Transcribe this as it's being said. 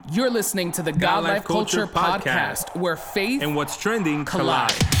You're listening to the God Life Culture Podcast, where faith and what's trending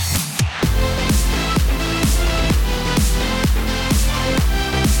collide.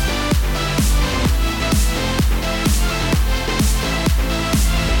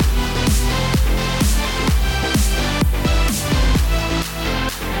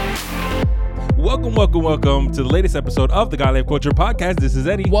 Welcome to the latest episode of the God Life Culture Podcast. This is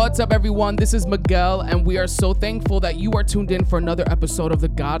Eddie. What's up, everyone? This is Miguel, and we are so thankful that you are tuned in for another episode of the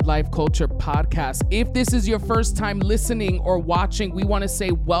God Life Culture Podcast. If this is your first time listening or watching, we want to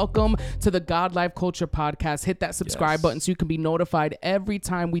say welcome to the God Life Culture Podcast. Hit that subscribe button so you can be notified every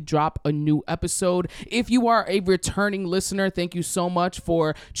time we drop a new episode. If you are a returning listener, thank you so much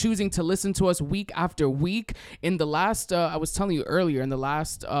for choosing to listen to us week after week. In the last, I was telling you earlier, in the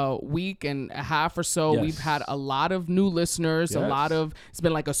last week and a half or so, we've had a lot of new listeners, it's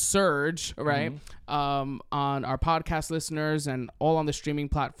been like a surge, right? On our podcast listeners and all on the streaming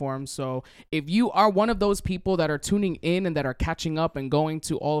platforms. So if you are one of those people that are tuning in and that are catching up and going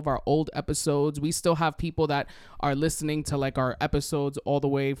to all of our old episodes, we still have people that are listening to like our episodes all the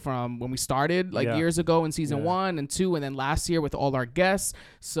way from when we started years ago in season 1 and 2, and then last year with all our guests.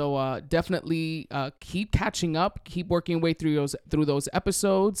 So definitely keep catching up, keep working your way through those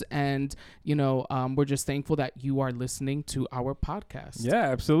episodes, and we're just thankful that you are listening to our podcast. Yeah,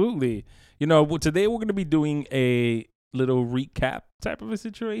 absolutely. Today we're going to be doing a little recap type of a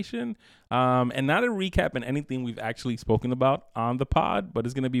situation, and not a recap in anything we've actually spoken about on the pod, but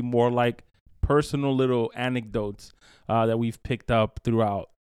it's going to be more like personal little anecdotes that we've picked up throughout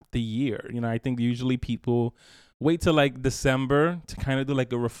the year. I think usually people wait till like December to kind of do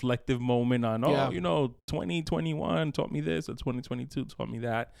like a reflective moment on, 2021 taught me this, or 2022 taught me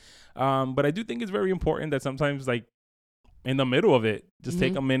that. But I do think it's very important that sometimes, like, in the middle of it, just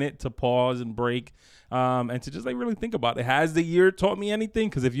take a minute to pause and break, and to just like really think about it. Has the year taught me anything?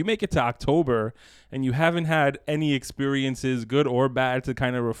 Because if you make it to October and you haven't had any experiences, good or bad, to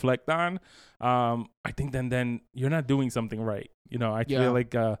kind of reflect on, I think then you're not doing something right. I feel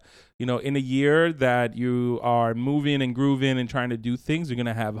like, in a year that you are moving and grooving and trying to do things, you're going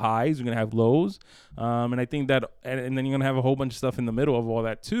to have highs, you're going to have lows. And I think that, and then you're going to have a whole bunch of stuff in the middle of all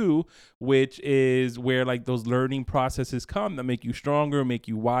that too, which is where like those learning processes come that make you stronger, make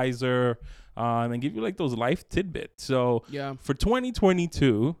you wiser, and give you like those life tidbits. So for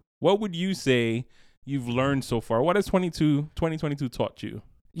 2022, what would you say you've learned so far? What has 2022 taught you?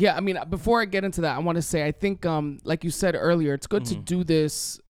 Yeah, I mean, before I get into that, I want to say, I think, like you said earlier, it's good to do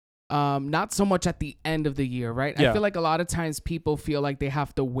this not so much at the end of the year, right? I feel like a lot of times people feel like they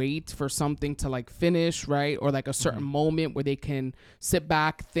have to wait for something to like finish, right? Or like a certain moment where they can sit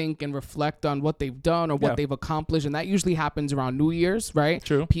back, think, and reflect on what they've done or what they've accomplished. And that usually happens around New Year's, right?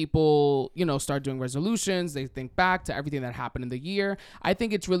 True. People, start doing resolutions. They think back to everything that happened in the year. I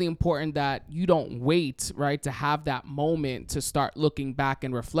think it's really important that you don't wait, right, to have that moment to start looking back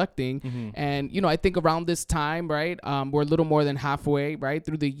and reflecting. And, I think around this time, right, we're a little more than halfway, right,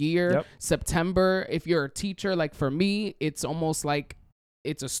 through the year. September, if you're a teacher, like for me, it's almost like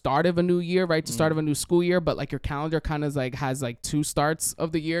it's a start of a new year, right? The start of a new school year, but like your calendar kind of like has like two starts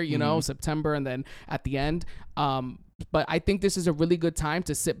of the year, September and then at the end. But I think this is a really good time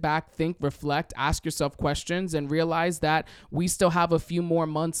to sit back, think, reflect, ask yourself questions, and realize that we still have a few more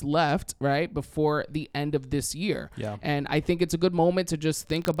months left, right, before the end of this year. Yeah. And I think it's a good moment to just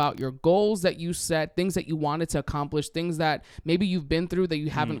think about your goals that you set, things that you wanted to accomplish, things that maybe you've been through that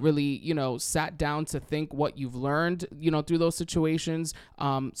you haven't really, sat down to think what you've learned, through those situations.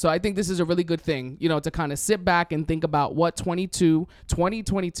 So I think this is a really good thing, to kind of sit back and think about what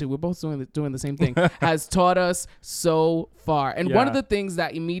 2022, we're both doing the same thing, has taught us so far. And one of the things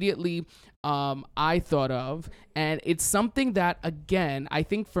that immediately I thought of, and it's something that, again, I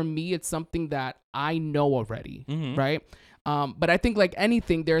think for me, it's something that I know already, right? But I think like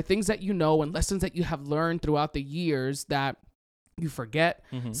anything, there are things that and lessons that you have learned throughout the years that you forget.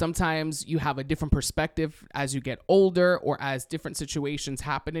 Sometimes you have a different perspective as you get older or as different situations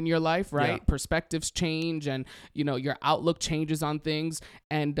happen in your life, right? Perspectives change and, your outlook changes on things.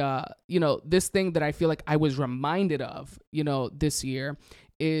 And, this thing that I feel like I was reminded of, this year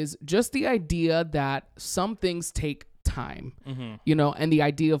is just the idea that some things take time, and the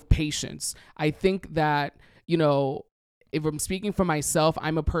idea of patience. I think that, if I'm speaking for myself,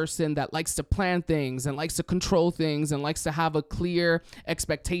 I'm a person that likes to plan things and likes to control things and likes to have a clear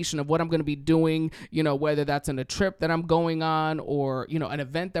expectation of what I'm going to be doing, whether that's in a trip that I'm going on or, an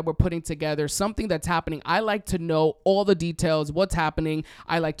event that we're putting together, something that's happening. I like to know all the details, what's happening.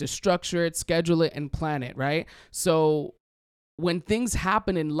 I like to structure it, schedule it, and plan it, right? So when things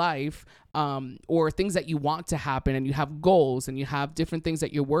happen in life, or things that you want to happen, and you have goals and you have different things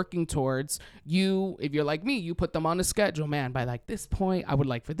that you're working towards, if you're like me, you put them on a schedule. Man, by like this point, I would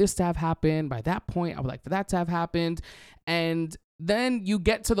like for this to have happened. By that point, I would like for that to have happened. And then you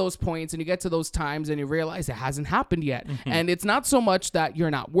get to those points and you get to those times and you realize it hasn't happened yet. And it's not so much that you're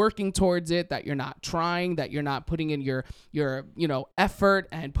not working towards it, that you're not trying, that you're not putting in your effort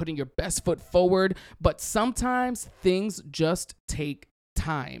and putting your best foot forward, but sometimes things just take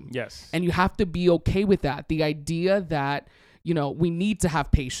time. Yes. And you have to be okay with that. The idea that we need to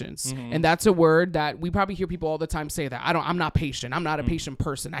have patience. And that's a word that we probably hear people all the time say, that I'm not patient. I'm not a patient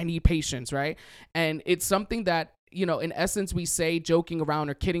person. I need patience, right? And it's something that, in essence, we say joking around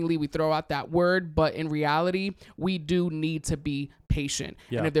or kiddingly, we throw out that word, but in reality, we do need to be patient.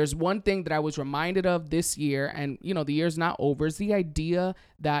 Yeah. And if there's one thing that I was reminded of this year, and the year's not over, is the idea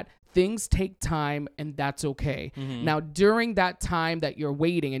that things take time, and that's okay. Now, during that time that you're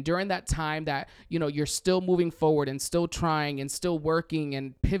waiting, and during that time that, you're still moving forward and still trying and still working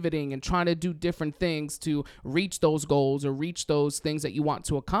and pivoting and trying to do different things to reach those goals or reach those things that you want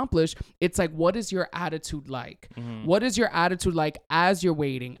to accomplish, it's like, what is your attitude like? What is your attitude like as you're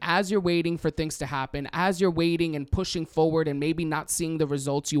waiting for things to happen, as you're waiting and pushing forward and maybe not seeing the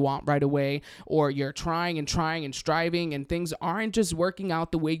results you want right away, or you're trying and striving and things aren't just working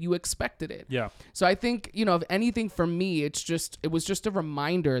out the way you expected it. Yeah. So I think, if anything for me, it was just a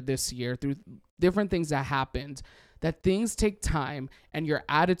reminder this year through different things that happened, that things take time, and your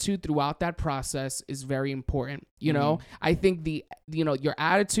attitude throughout that process is very important. I think your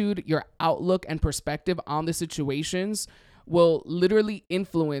attitude, your outlook and perspective on the situations will literally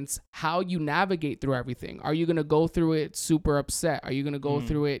influence how you navigate through everything. Are you going to go through it super upset? Are you going to go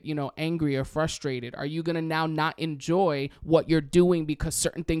through it, angry or frustrated? Are you going to now not enjoy what you're doing because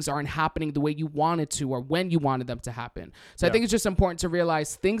certain things aren't happening the way you wanted to or when you wanted them to happen? So I think it's just important to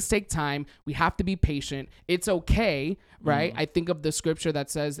realize things take time. We have to be patient. It's okay, right? I think of the scripture that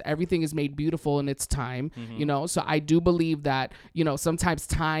says everything is made beautiful in its time, so I do believe that, sometimes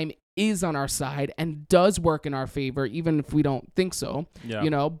time is on our side and does work in our favor, even if we don't think so,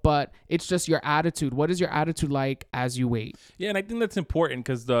 but it's just your attitude. What is your attitude like as you wait? Yeah. And I think that's important,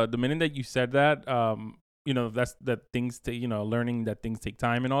 because the minute that you said that, that's that things learning that things take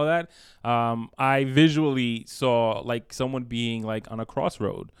time and all that. I visually saw like someone being like on a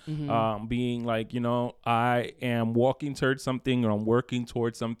crossroad, being like, I am walking towards something, or I'm working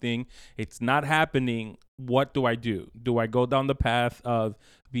towards something. It's not happening. What do? Do I go down the path of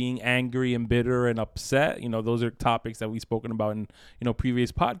being angry and bitter and upset? Those are topics that we've spoken about in,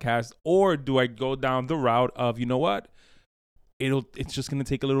 previous podcasts. Or do I go down the route of, what? It's just going to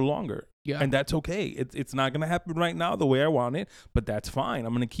take a little longer. Yeah. And that's okay. It's not going to happen right now the way I want it, but that's fine.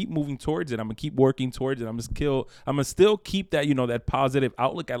 I'm going to keep moving towards it. I'm going to keep working towards it. I'm going to still keep that, that positive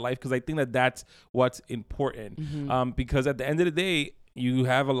outlook at life, because I think that that's what's important. Because at the end of the day, you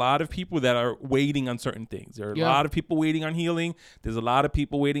have a lot of people that are waiting on certain things. There are a lot of people waiting on healing. There's a lot of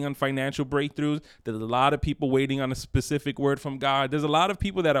people waiting on financial breakthroughs. There's a lot of people waiting on a specific word from God. There's a lot of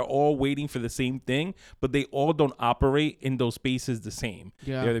people that are all waiting for the same thing, but they all don't operate in those spaces the same.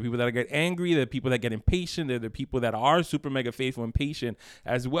 Yeah. There are the people that get angry. There are people that get impatient. There are the people that are super mega faithful and patient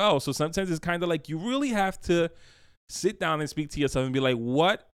as well. So sometimes it's kind of like you really have to sit down and speak to yourself and be like,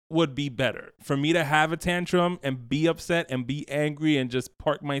 what would be better for me to have a tantrum and be upset and be angry and just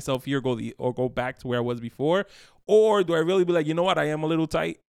park myself here, or go back to where I was before? Or do I really be like, what? I am a little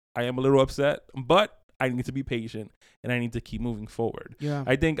tight. I am a little upset, but I need to be patient and I need to keep moving forward. Yeah.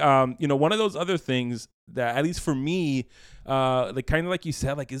 I think, one of those other things that, at least for me, like kind of like you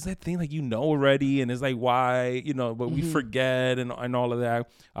said, like, is that thing like already, and it's like, why, but we forget and all of that.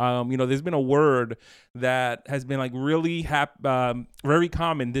 There's been a word that has been like really very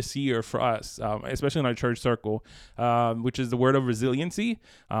common this year for us, especially in our church circle, which is the word of resiliency.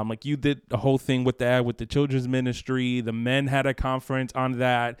 Like you did a whole thing with that, with the children's ministry. The men had a conference on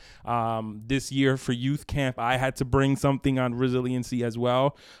that. This year for youth camp, I had to bring something on resiliency as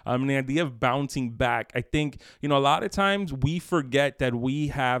well. The idea of bouncing back. I think, a lot of times we forget that we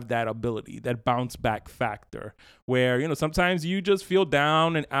have that ability, that bounce back factor, where, sometimes you just feel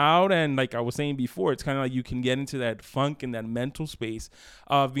down and out. And like I was saying before, it's kind of like you can get into that funk and that mental space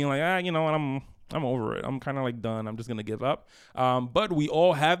of being like, I'm over it. I'm kind of like done. I'm just going to give up. But we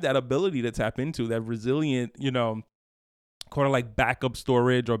all have that ability to tap into that resilient, kind of like backup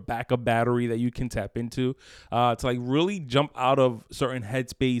storage or backup battery that you can tap into to like really jump out of certain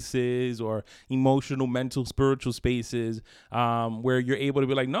headspaces or emotional, mental, spiritual spaces where you're able to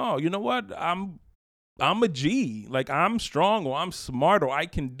be like, no, you know what? I'm I'm a G. Like, I'm strong, or I'm smart, or I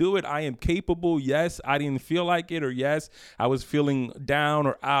can do it. I am capable. Yes, I didn't feel like it, or yes, I was feeling down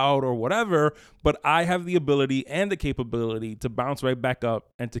or out or whatever, but I have the ability and the capability to bounce right back up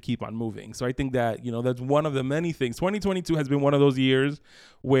and to keep on moving. So I think that, that's one of the many things. 2022 has been one of those years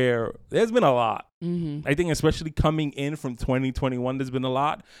where there's been a lot. Mm-hmm. I think especially coming in from 2021, there's been a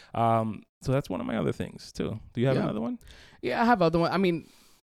lot. So that's one of my other things too. Do you have another one? Yeah, I have other one. I mean,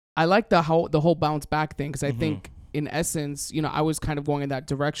 I like the whole bounce back thing, because I think in essence, I was kind of going in that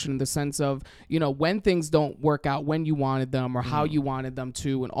direction in the sense of, when things don't work out when you wanted them or how you wanted them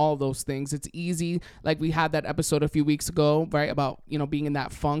to, and all those things, it's easy. Like we had that episode a few weeks ago, right? About, being in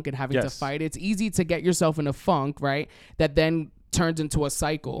that funk and having to fight. It's easy to get yourself in a funk, right? That then turns into a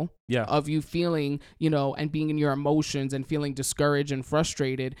cycle of you feeling, and being in your emotions and feeling discouraged and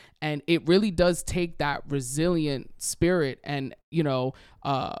frustrated. And it really does take that resilient spirit and,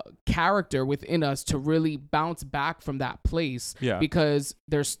 character within us to really bounce back from that place, because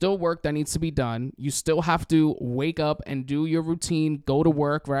there's still work that needs to be done. You still have to wake up and do your routine, go to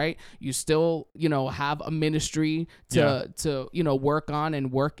work, right? You still, have a ministry to work on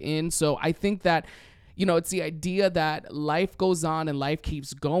and work in. So I think that, it's the idea that life goes on and life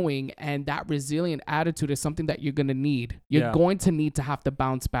keeps going, and that resilient attitude is something that you're going to need. You're going to need to have to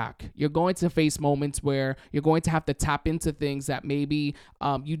bounce back. You're going to face moments where you're going to have to tap into things that maybe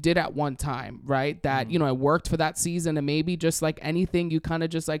you did at one time, right? That, it worked for that season, and maybe just like anything, you kind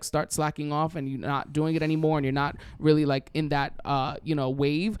of just like start slacking off and you're not doing it anymore, and you're not really like in that,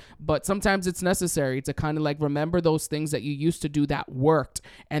 wave. But sometimes it's necessary to kind of like remember those things that you used to do that worked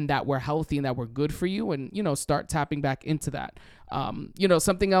and that were healthy and that were good for you, and start tapping back into that.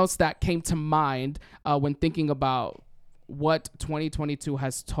 Something else that came to mind when thinking about what 2022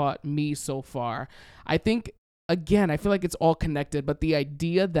 has taught me so far, I think, again, I feel like it's all connected, but the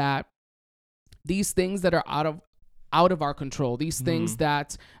idea that these things that are out of our control, these things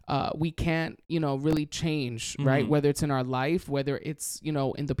that we can't, really change, right? Whether it's in our life, whether it's,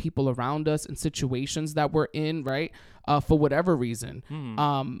 in the people around us and situations that we're in, right? For whatever reason.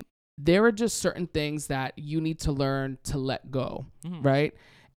 There are just certain things that you need to learn to let go, right?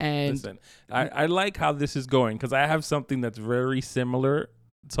 And listen, I like how this is going, because I have something that's very similar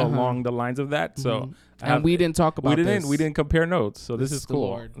to along the lines of that. So we didn't talk about this. We didn't compare notes. So this is cool.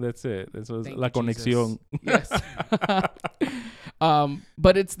 Lord. That's it. This was Thank La you, Conexión. Yes.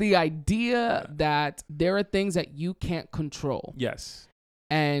 But it's the idea that there are things that you can't control. Yes.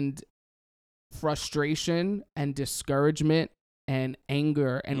 And frustration and discouragement and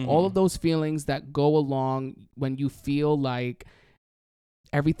anger and all of those feelings that go along when you feel like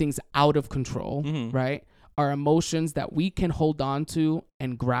everything's out of control, right? Are emotions that we can hold on to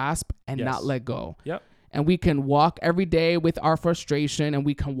and grasp and not let go. Yep. And we can walk every day with our frustration, and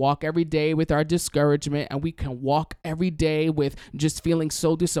we can walk every day with our discouragement, and we can walk every day with just feeling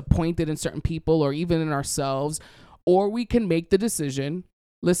so disappointed in certain people or even in ourselves. Or we can make the decision,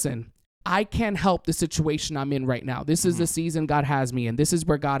 listen, I can't help the situation I'm in right now. This is the season God has me in. This is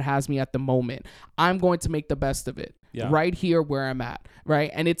where God has me at the moment. I'm going to make the best of it right here where I'm at, right?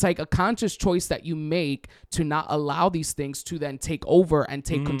 And it's like a conscious choice that you make to not allow these things to then take over and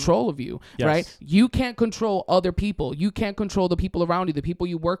take control of you, right? You can't control other people. You can't control the people around you, the people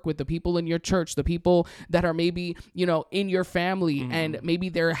you work with, the people in your church, the people that are maybe, in your family, and maybe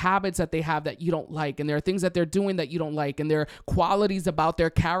there are habits that they have that you don't like, and there are things that they're doing that you don't like, and there are qualities about their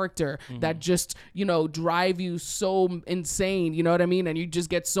character that just, drive you so insane, you know what I mean? And you just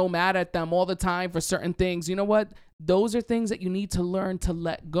get so mad at them all the time for certain things. You know what? Those are things that you need to learn to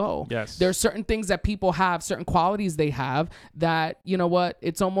let go. Yes. There are certain things that people have, certain qualities they have that,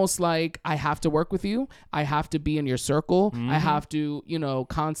 it's almost like I have to work with you. I have to be in your circle. I have to,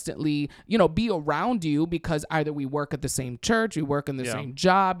 constantly, be around you, because either we work at the same church, we work in the same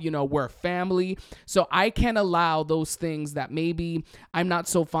job, we're a family. So I can't allow those things that maybe I'm not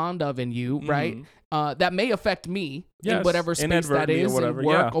so fond of in you, right? That may affect me in whatever space that is, in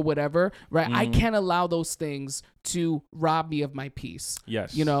work or whatever, right? I can't allow those things to rob me of my peace.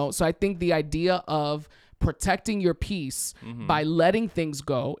 Yes. So I think the idea of protecting your peace by letting things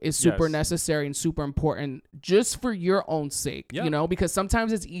go is super necessary and super important, just for your own sake, because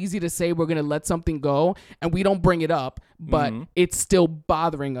sometimes it's easy to say we're going to let something go and we don't bring it up, but it's still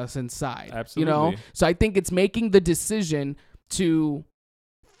bothering us inside. Absolutely. So I think it's making the decision to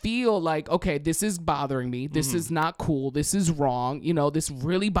feel like, okay, this is bothering me. This is not cool. This is wrong. This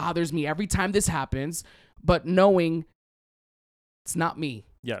really bothers me every time this happens, but knowing it's not me.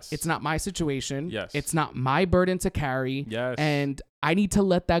 Yes. It's not my situation. Yes. It's not my burden to carry. Yes. And I need to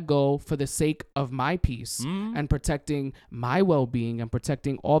let that go for the sake of my peace and protecting my well-being and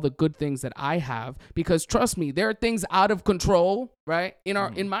protecting all the good things that I have. Because trust me, there are things out of control, right?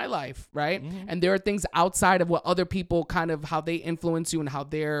 In my life, right? And there are things outside of what other people kind of how they influence you and how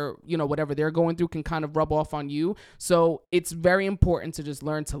they're, whatever they're going through can kind of rub off on you. So it's very important to just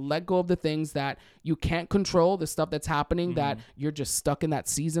learn to let go of the things that you can't control, the stuff that's happening that you're just stuck in that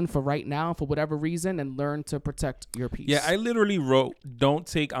season for right now for whatever reason, and learn to protect your peace. Yeah, I literally wrote, don't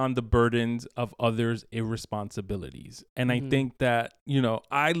take on the burdens of others' irresponsibilities. And I think that,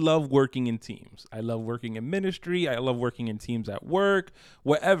 I love working in teams. I love working in ministry. I love working in teams at work,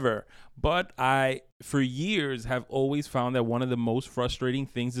 whatever. But I, for years, have always found that one of the most frustrating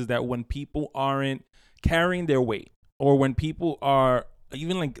things is that when people aren't carrying their weight, or when people are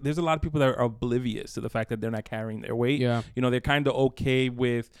even like, there's a lot of people that are oblivious to the fact that they're not carrying their weight. Yeah. They're kind of okay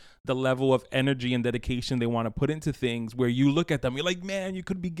with the level of energy and dedication they want to put into things, where you look at them, you're like, man, you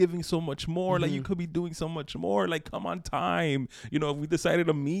could be giving so much more. Like, you could be doing so much more. Like, come on time. If we decided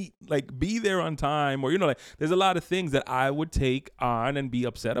to meet, like, be there on time, or, like, there's a lot of things that I would take on and be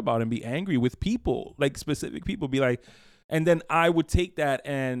upset about and be angry with people, like specific people, be like, and then I would take that,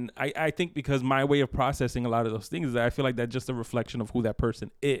 and I think because my way of processing a lot of those things is that I feel like that's just a reflection of who that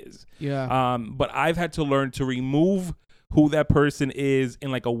person is. Yeah. But I've had to learn to remove who that person is in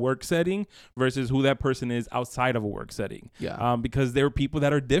like a work setting versus who that person is outside of a work setting. Yeah. Because there are people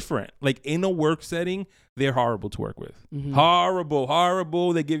that are different. Like in a work setting, they're horrible to work with.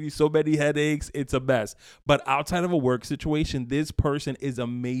 Horrible. They give you so many headaches. It's a mess. But outside of a work situation, this person is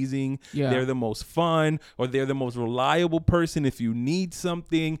amazing. Yeah. They're the most fun, or they're the most reliable person if you need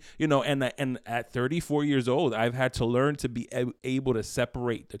something, and at 34 years old, I've had to learn to be able to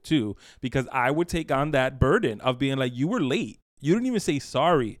separate the two, because I would take on that burden of being like, you were late. You didn't even say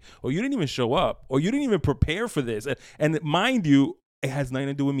sorry, or you didn't even show up, or you didn't even prepare for this. And mind you, it has nothing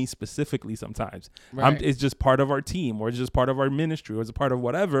to do with me specifically sometimes. Right. It's just part of our team, or it's just part of our ministry, or it's a part of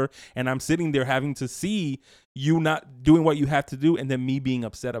whatever. And I'm sitting there having to see you not doing what you have to do, and then me being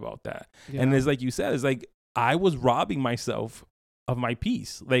upset about that. Yeah. And it's like you said, it's like I was robbing myself of my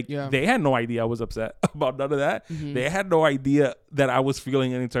peace. Like, they had no idea I was upset about none of that. They had no idea that I was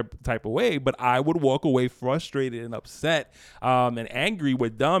feeling any type of way, but I would walk away frustrated and upset and angry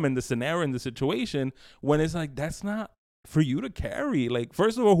with them and the scenario and the situation, when it's like, that's not for you to carry. Like,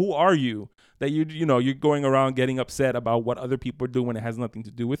 first of all, who are you that you're going around getting upset about what other people are doing when it has nothing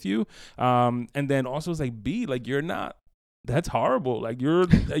to do with you? And then also it's like, B, like, you're not, that's horrible. Like, you're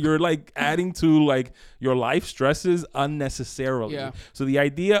like adding to like your life stresses unnecessarily. Yeah. So the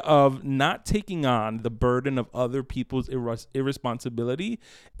idea of not taking on the burden of other people's irresponsibility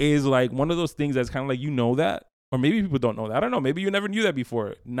is like one of those things that's kind of like, that. Or maybe people don't know that. I don't know. Maybe you never knew that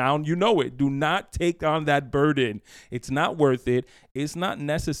before. Now you know it. Do not take on that burden. It's not worth it. It's not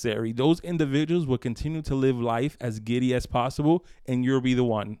necessary. Those individuals will continue to live life as giddy as possible, and you'll be the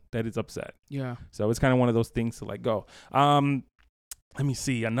one that is upset. Yeah. So it's kind of one of those things to let go. Let me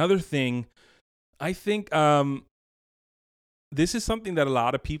see. Another thing, I think this is something that a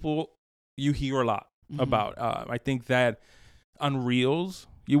lot of people, you hear a lot about. I think that on Reels,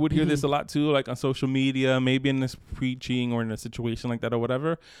 you would hear this a lot too, like on social media, maybe in this preaching or in a situation like that or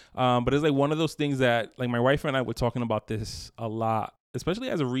whatever. But it's like one of those things that, like, my wife and I were talking about this a lot, especially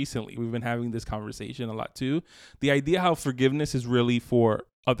as of recently. We've been having this conversation a lot too. The idea how forgiveness is really for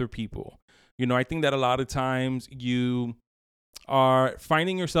other people. I think that a lot of times you are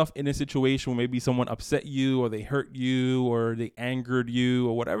finding yourself in a situation where maybe someone upset you, or they hurt you, or they angered you,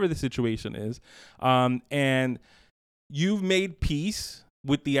 or whatever the situation is. And you've made peace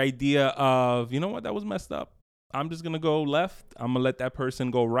with the idea of, that was messed up. I'm just going to go left. I'm going to let that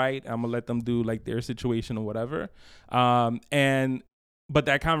person go right. I'm going to let them do like their situation or whatever. But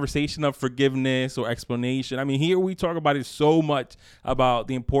that conversation of forgiveness or explanation, I mean, here we talk about it so much about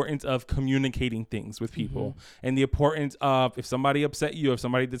the importance of communicating things with people and the importance of, if somebody upset you, if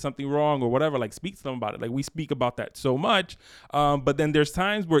somebody did something wrong or whatever, like, speak to them about it. Like, we speak about that so much. But then there's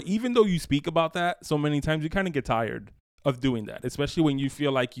times where even though you speak about that so many times, you kind of get tired of doing that, especially when you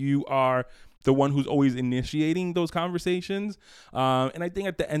feel like you are the one who's always initiating those conversations. And I think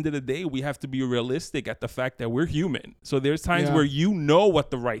at the end of the day, we have to be realistic at the fact that we're human. So there's times where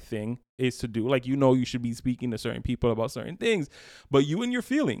what the right thing is to do. Like, you should be speaking to certain people about certain things, but you and your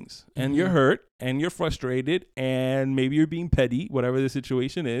feelings and you're hurt and you're frustrated and maybe you're being petty, whatever the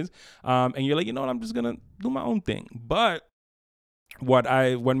situation is. And you're like, I'm just going to do my own thing. But when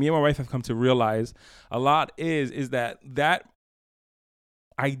me and my wife have come to realize a lot is that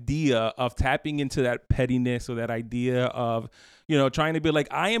idea of tapping into that pettiness, or that idea of, trying to be like,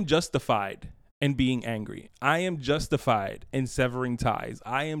 I am justified in being angry. I am justified in severing ties.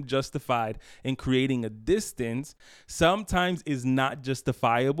 I am justified in creating a distance. Sometimes is not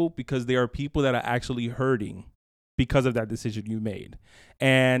justifiable because there are people that are actually hurting because of that decision you made.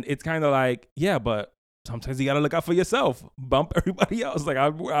 And it's kind of like, yeah, but sometimes you got to look out for yourself. Bump everybody else. Like I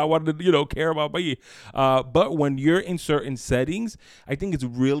wanted to, care about me. But when you're in certain settings, I think it's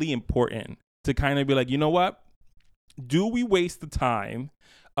really important to kind of be like, you know what? Do we waste the time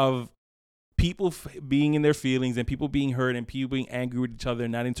of people being in their feelings and people being hurt and people being angry with each other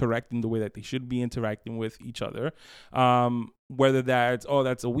and not interacting the way that they should be interacting with each other? Whether that's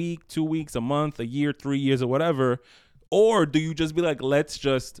a week, 2 weeks, a month, a year, 3 years, or whatever. Or do you just be like, let's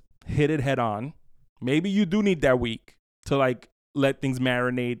just hit it head on? Maybe you do need that week to like let things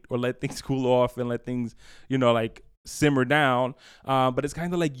marinate or let things cool off and let things, like simmer down. But it's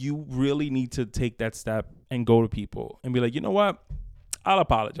kind of like you really need to take that step and go to people and be like, you know what? I'll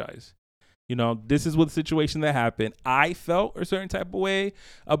apologize. This is what the situation that happened. I felt a certain type of way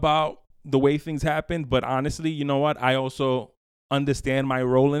about the way things happened. But honestly, you know what? I also understand my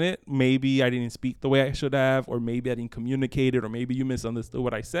role in it. Maybe I didn't speak the way I should have, or maybe I didn't communicate it, or maybe you misunderstood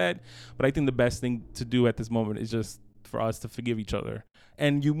what I said. But I think the best thing to do at this moment is just for us to forgive each other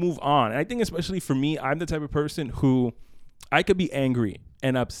and you move on. And I think especially for me, I'm the type of person who I could be angry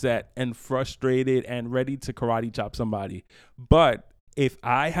and upset and frustrated and ready to karate chop somebody. But if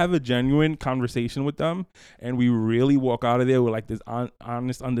I have a genuine conversation with them and we really walk out of there with like this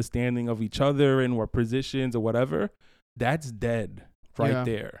honest understanding of each other and our positions or whatever, that's dead right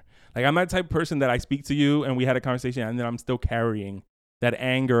there. Like I'm that type of person that I speak to you and we had a conversation and then I'm still carrying that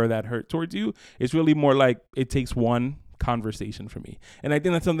anger or that hurt towards you. It's really more like it takes one conversation for me. And I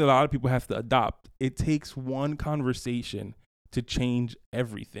think that's something a lot of people have to adopt. It takes one conversation to change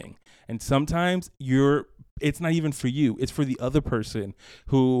everything. And sometimes it's not even for you. It's for the other person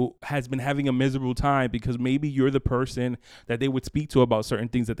who has been having a miserable time because maybe you're the person that they would speak to about certain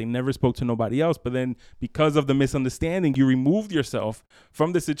things that they never spoke to nobody else. But then because of the misunderstanding, you removed yourself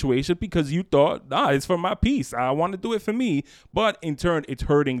from the situation because you thought, it's for my peace. I want to do it for me. But in turn, it's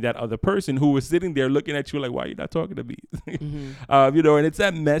hurting that other person who was sitting there looking at you like, why are you not talking to me? Mm-hmm. And it's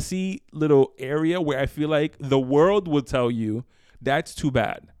that messy little area where I feel like the world will tell you that's too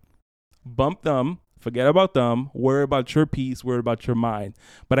bad. Bump them. Forget about them, worry about your peace, worry about your mind.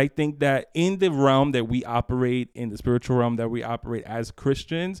 But I think that in the realm that we operate, in the spiritual realm that we operate as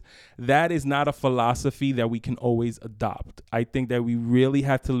Christians, that is not a philosophy that we can always adopt. I think that we really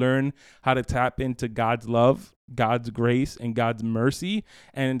have to learn how to tap into God's love, God's grace, and God's mercy,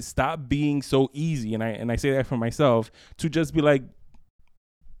 and stop being so easy. And I say that for myself, to just be like,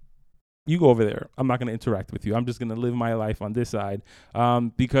 you go over there. I'm not going to interact with you. I'm just going to live my life on this side,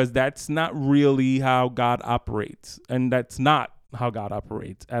 because that's not really how God operates. And that's not how God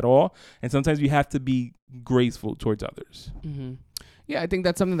operates at all. And sometimes you have to be graceful towards others. Mm-hmm. Yeah, I think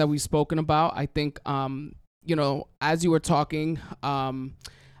that's something that we've spoken about. I think, as you were talking, I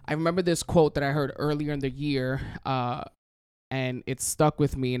remember this quote that I heard earlier in the year, and it stuck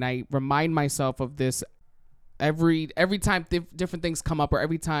with me. And I remind myself of this every time different things come up, or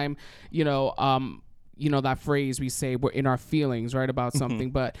every time, that phrase we say, we're in our feelings, right, about something.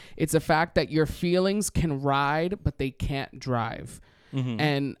 Mm-hmm. But it's a fact that your feelings can ride, but they can't drive. Mm-hmm.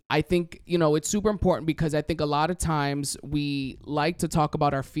 And I think, it's super important because I think a lot of times we like to talk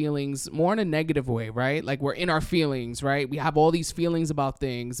about our feelings more in a negative way, right? Like we're in our feelings, right? We have all these feelings about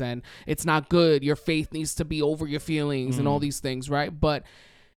things and it's not good. Your faith needs to be over your feelings and all these things, right? But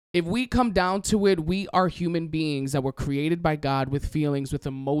if we come down to it, we are human beings that were created by God with feelings, with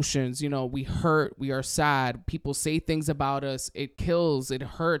emotions. We hurt, we are sad. People say things about us. It kills, it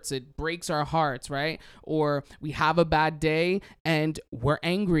hurts, it breaks our hearts, right? Or we have a bad day and we're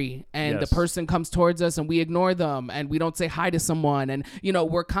angry and the person comes towards us and we ignore them and we don't say hi to someone. And,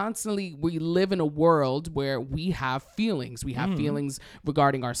 we live in a world where we have feelings. We have feelings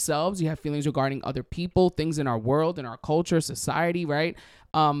regarding ourselves. You have feelings regarding other people, things in our world, in our culture, society, right?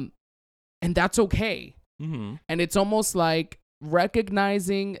 And that's okay. Mm-hmm. And it's almost like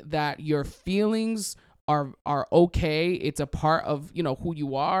recognizing that your feelings are okay. It's a part of, who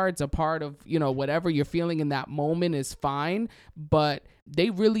you are. It's a part of, whatever you're feeling in that moment is fine, but they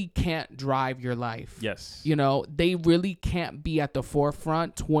really can't drive your life. Yes. They really can't be at the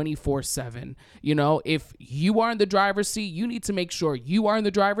forefront 24/7. If you are in the driver's seat, you need to make sure you are in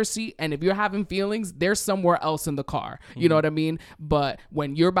the driver's seat. And if you're having feelings, there's somewhere else in the car. You know what I mean? But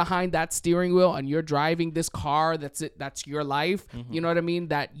when you're behind that steering wheel and you're driving this car, that's your life. You know what I mean?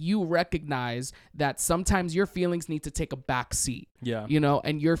 That you recognize that sometimes your feelings need to take a back seat. Yeah. You know,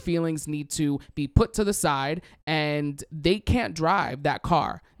 and your feelings need to be put to the side, and they can't drive that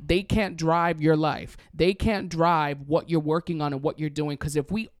car. They can't drive your life. They can't drive what you're working on and what you're doing. Because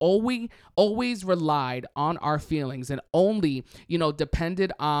if we always relied on our feelings and only, you know,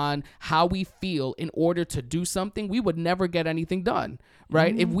 depended on how we feel in order to do something, we would never get anything done,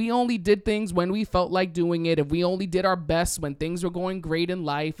 right? If we only did things when we felt like doing it, if we only did our best when things were going great in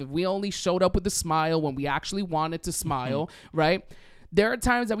life, if we only showed up with a smile when we actually wanted to smile, right? There are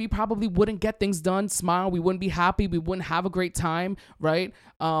times that we probably wouldn't get things done, smile, we wouldn't be happy, we wouldn't have a great time, right?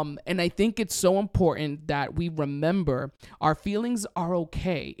 And I think it's so important that we remember our feelings are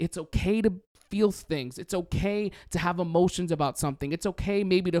okay. It's okay to feel things. It's okay to have emotions about something. It's okay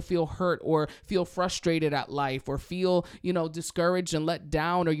maybe to feel hurt or feel frustrated at life or feel, you know, discouraged and let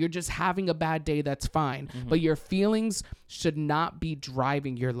down, or you're just having a bad day. That's fine. But your feelings should not be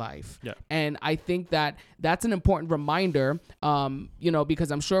driving your life. Yeah. And I think that that's an important reminder, you know, because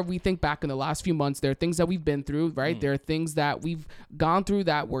I'm sure if we think back in the last few months, there are things that we've been through, right? There are things that we've gone through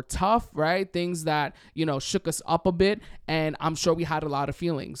that were tough, right? Things that, you know, shook us up a bit. And I'm sure we had a lot of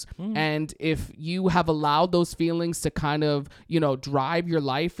feelings. And if you have allowed those feelings to kind of, you know, drive your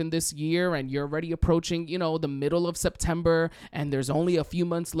life in this year, and you're already approaching, you know, the middle of September, and there's only a few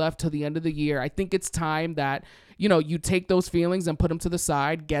months left to the end of the year, I think it's time that, you know, you take those feelings and put them to the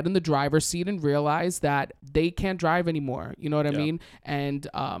side, get in the driver's seat, and realize that they can't drive anymore. You know what I mean? And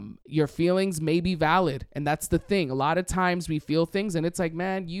your feelings may be valid. And that's the thing. A lot of times we feel things and it's like,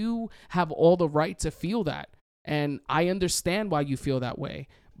 man, you have all the right to feel that. And I understand why you feel that way.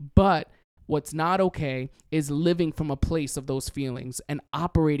 But what's not okay is living from a place of those feelings and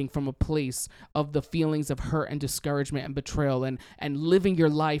operating from a place of the feelings of hurt and discouragement and betrayal, and living your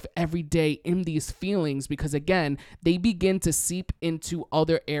life every day in these feelings, because again, they begin to seep into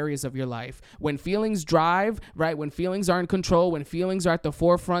other areas of your life. When feelings drive, right? When feelings are in control, when feelings are at the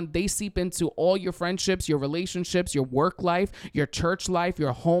forefront, they seep into all your friendships, your relationships, your work life, your church life,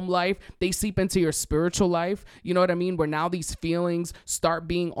 your home life. They seep into your spiritual life. You know what I mean? Where now these feelings start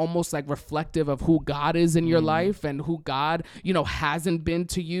being almost like reflective of who God is in your life, and who God, you know, hasn't been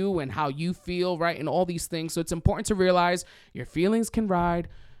to you, and how you feel, right? And all these things. So it's important to realize your feelings can ride,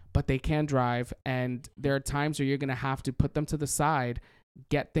 but they can drive. And there are times where you're going to have to put them to the side,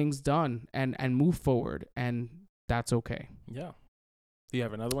 get things done, and move forward. And that's okay. Yeah. Do you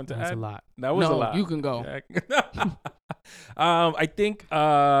have another one to That's add? a lot. That was a lot. You can go. I think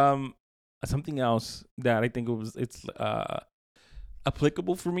something else that I think it's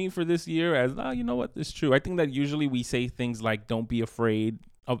applicable for me for this year, as you know what, it's true. I think that usually we say things like don't be afraid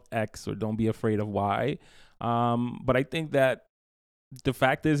of X or don't be afraid of Y, but I think that the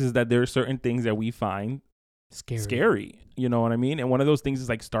fact is that there are certain things that we find scary, you know what I mean? And one of those things is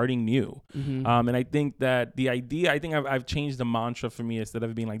like starting new. And I think that the idea, I think I've changed the mantra for me, instead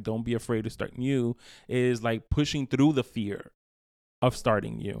of being like don't be afraid to start new, is like pushing through the fear of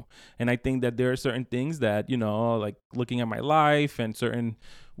starting new. And I think that there are certain things that, you know, like looking at my life and certain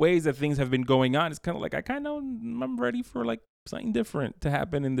ways that things have been going on, it's kind of like I'm ready for like something different to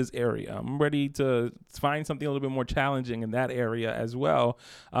happen in this area. I'm ready to find something a little bit more challenging in that area as well.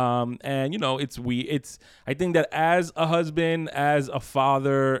 And you know, I think that as a husband, as a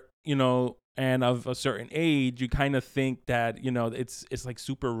father, you know, and of a certain age, you kind of think that, you know, it's like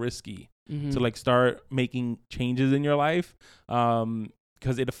super risky to like start making changes in your life,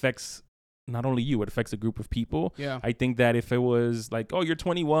 because it affects not only you, it affects a group of people. Yeah. I think that if it was like, oh, you're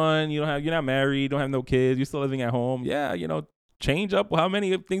 21, you're not married, don't have no kids, you're still living at home, yeah, you know, change up how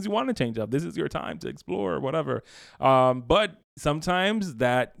many things you want to change up. This is your time to explore or whatever. But sometimes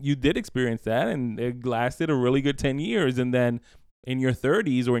that you did experience that and it lasted a really good 10 years, and then in your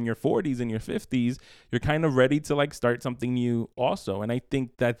 30s or in your 40s and your 50s, you're kind of ready to like start something new also. And I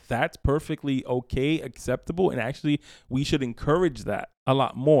think that that's perfectly okay, acceptable. And actually, we should encourage that a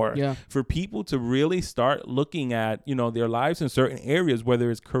lot more. Yeah. For people to really start looking at, you know, their lives in certain areas, whether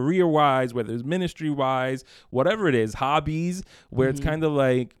it's career wise, whether it's ministry wise, whatever it is, hobbies, where it's kind of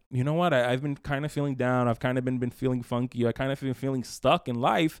like, you know what, I've been kind of feeling down. I've kind of been feeling funky. I kind of been feeling stuck in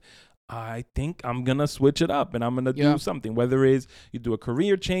life. I think I'm going to switch it up and I'm going to do something, whether it is you do a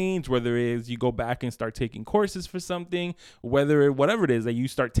career change, whether it is you go back and start taking courses for something, whatever it is that you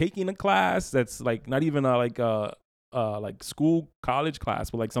start taking a class that's like not even like school, college class,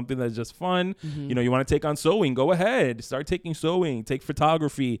 but like something that's just fun. You know, you want to take on sewing, go ahead, start taking sewing, take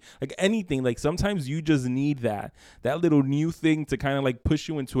photography, like anything. Like sometimes you just need that little new thing to kind of like push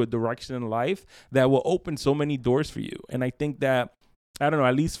you into a direction in life that will open so many doors for you. And I think that I don't know,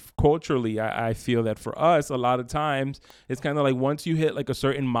 at least culturally, I feel that for us, a lot of times it's kind of like once you hit like a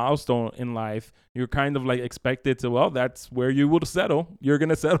certain milestone in life, you're kind of like expected to, well, that's where you will settle. You're going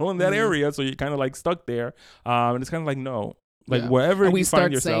to settle in that area. So you're kind of like stuck there. And it's kind of like, no. Like wherever and we you start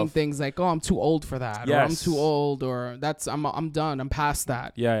find yourself, saying things like, "Oh, I'm too old for that," or "I'm too old," or I'm done. I'm past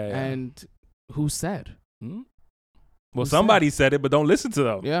that. Yeah. And who said? Hmm? Well, somebody said it, but don't listen to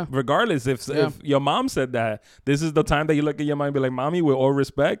them. Yeah. Regardless, if your mom said that, this is the time that you look at your mom and be like, "Mommy, with all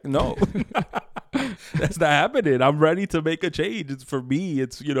respect, no." That's not happening. I'm ready to make a change. It's for me.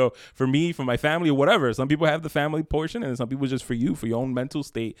 It's, for me, for my family, or whatever. Some people have the family portion, and some people just for you, for your own mental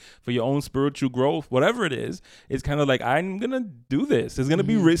state, for your own spiritual growth, whatever it is. It's kind of like, I'm going to do this. It's going to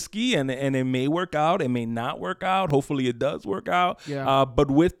be risky, and it may work out. It may not work out. Hopefully it does work out. Yeah.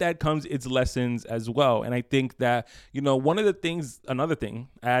 But with that comes its lessons as well. And I think that, one of the things, another thing,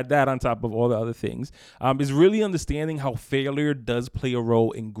 add that on top of all the other things, is really understanding how failure does play a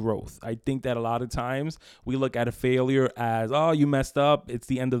role in growth. I think that a lot of times we look at a failure as, oh, you messed up, it's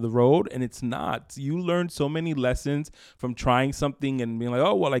the end of the road, and it's not. You learn so many lessons from trying something and being like,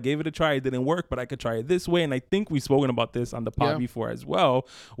 oh, well, I gave it a try, it didn't work, but I could try it this way. And I think we've spoken about this on the pod before as well,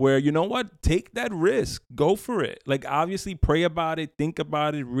 where, you know what, take that risk, go for it. Like, obviously pray about it, think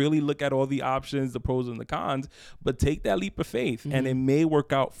about it, really look at all the options, the pros and the cons, but take that leap of faith, and it may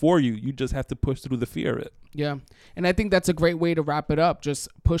work out for you. You just have to push through the fear of it. Yeah. And I think that's a great way to wrap it up, just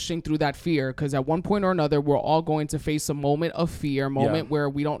pushing through that fear, because at one point or another, we're all going to face a moment of fear, where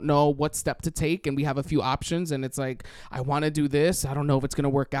we don't know what step to take, and we have a few options, and it's like, I want to do this. I don't know if it's going to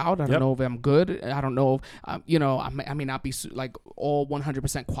work out. I don't know if I'm good. I don't know if, I may not be like all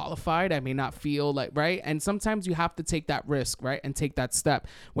 100% qualified. I may not feel like, right? And sometimes you have to take that risk, right? And take that step.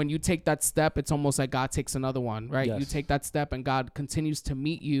 When you take that step, it's almost like God takes another one, right? Yes. You take that step and God continues to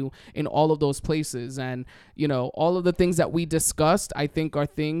meet you in all of those places. And, all of the things that we discussed, I think are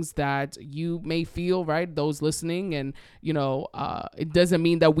things that you may feel, right? Those listening, and, it doesn't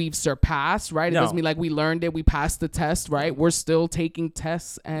mean that we've surpassed, right? It doesn't mean like we learned it, we passed the test, right? We're still taking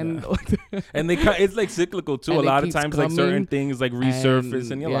tests, and and it's like cyclical too. A lot of times, like certain things like resurface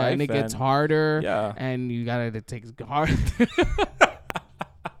in your life, and it gets harder. Yeah, and you gotta take it hard.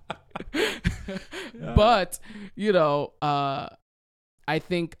 But I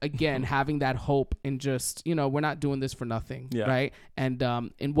think, again, having that hope and just, we're not doing this for nothing, right? And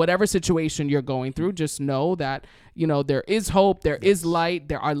in whatever situation you're going through, just know that, there is hope, there is light,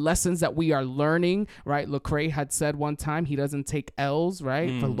 there are lessons that we are learning, right? Lecrae had said one time, he doesn't take L's,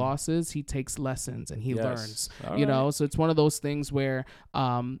 right? For losses, he takes lessons and he learns, So it's one of those things where,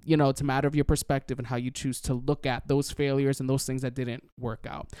 it's a matter of your perspective and how you choose to look at those failures and those things that didn't work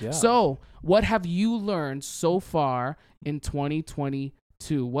out. Yeah. So what have you learned so far in 2022?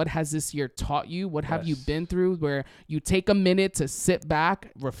 What has this year taught you? What have you been through where you take a minute to sit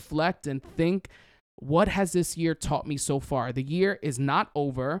back, reflect, and think, what has this year taught me so far? The year is not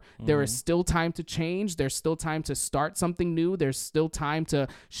over. There is still time to change. There's still time to start something new. There's still time to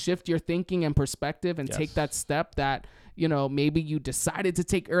shift your thinking and perspective and take that step that, maybe you decided to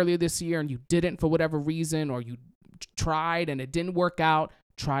take earlier this year and you didn't for whatever reason, or you tried and it didn't work out.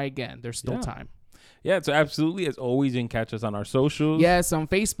 Try again. There's still time. Yeah, so absolutely. As always, you can catch us on our socials. Yes, on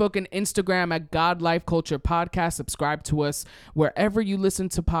Facebook and Instagram at God Life Culture Podcast. Subscribe to us wherever you listen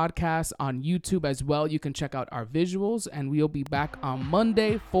to podcasts, on YouTube as well. You can check out our visuals, and we'll be back on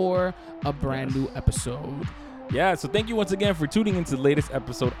Monday for a brand new episode. Yeah, so thank you once again for tuning into the latest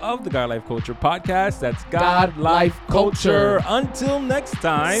episode of the God Life Culture Podcast. That's God Life Culture. Until next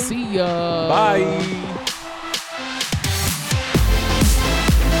time. See ya. Bye.